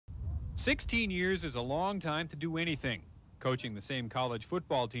16 years is a long time to do anything. Coaching the same college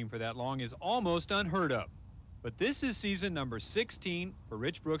football team for that long is almost unheard of. But this is season number 16 for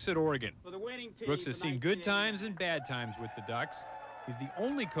Rich Brooks at Oregon. Brooks has seen good times and bad times with the Ducks. He's the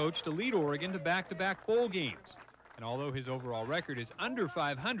only coach to lead Oregon to back-to-back bowl games. And although his overall record is under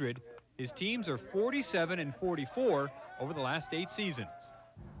 500, his teams are 47 and 44 over the last 8 seasons.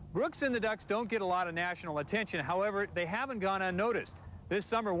 Brooks and the Ducks don't get a lot of national attention. However, they haven't gone unnoticed. This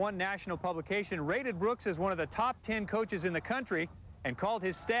summer, one national publication rated Brooks as one of the top 10 coaches in the country and called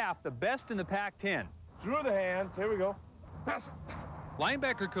his staff the best in the Pac-10. Through the hands. Here we go. Pass it.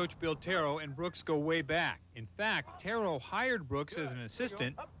 Linebacker coach Bill Taro and Brooks go way back. In fact, Taro hired Brooks as an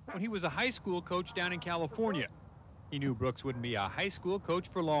assistant when he was a high school coach down in California. He knew Brooks wouldn't be a high school coach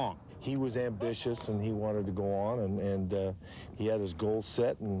for long. He was ambitious and he wanted to go on, and he had his goals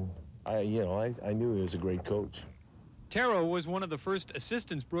set, and I knew he was a great coach. Taro was one of the first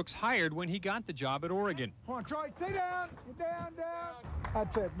assistants Brooks hired when he got the job at Oregon. Come on, Troy, stay down. Get down, down.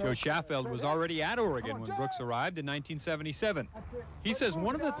 That's it. Joe Schaffeld was already at Oregon when Brooks arrived in 1977. He says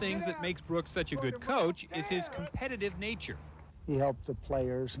one of the things that makes Brooks such a good coach is his competitive nature. He helped the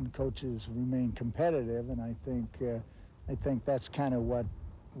players and coaches remain competitive, and I think that's kind of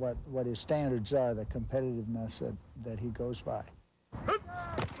what his standards are, the competitiveness that he goes by.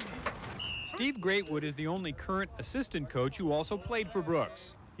 Steve Greatwood is the only current assistant coach who also played for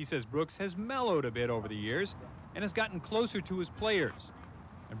Brooks. He says Brooks has mellowed a bit over the years and has gotten closer to his players.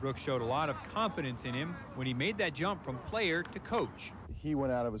 And Brooks showed a lot of confidence in him when he made that jump from player to coach. He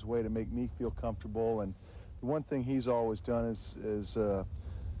went out of his way to make me feel comfortable, and the one thing he's always done is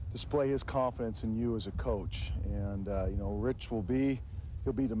display his confidence in you as a coach. And Rich he'll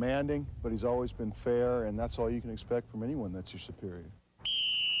be demanding, but he's always been fair, and that's all you can expect from anyone that's your superior.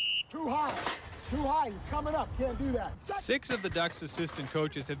 Too high. Too high. You're coming up. Can't do that. 6 of the Ducks' assistant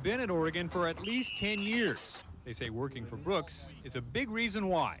coaches have been at Oregon for at least 10 years. They say working for Brooks is a big reason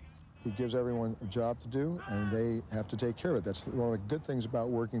why. He gives everyone a job to do, and they have to take care of it. That's one of the good things about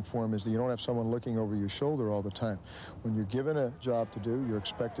working for him, is that you don't have someone looking over your shoulder all the time. When you're given a job to do, you're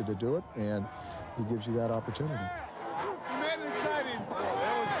expected to do it, and he gives you that opportunity. You made it exciting.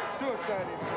 That was too exciting.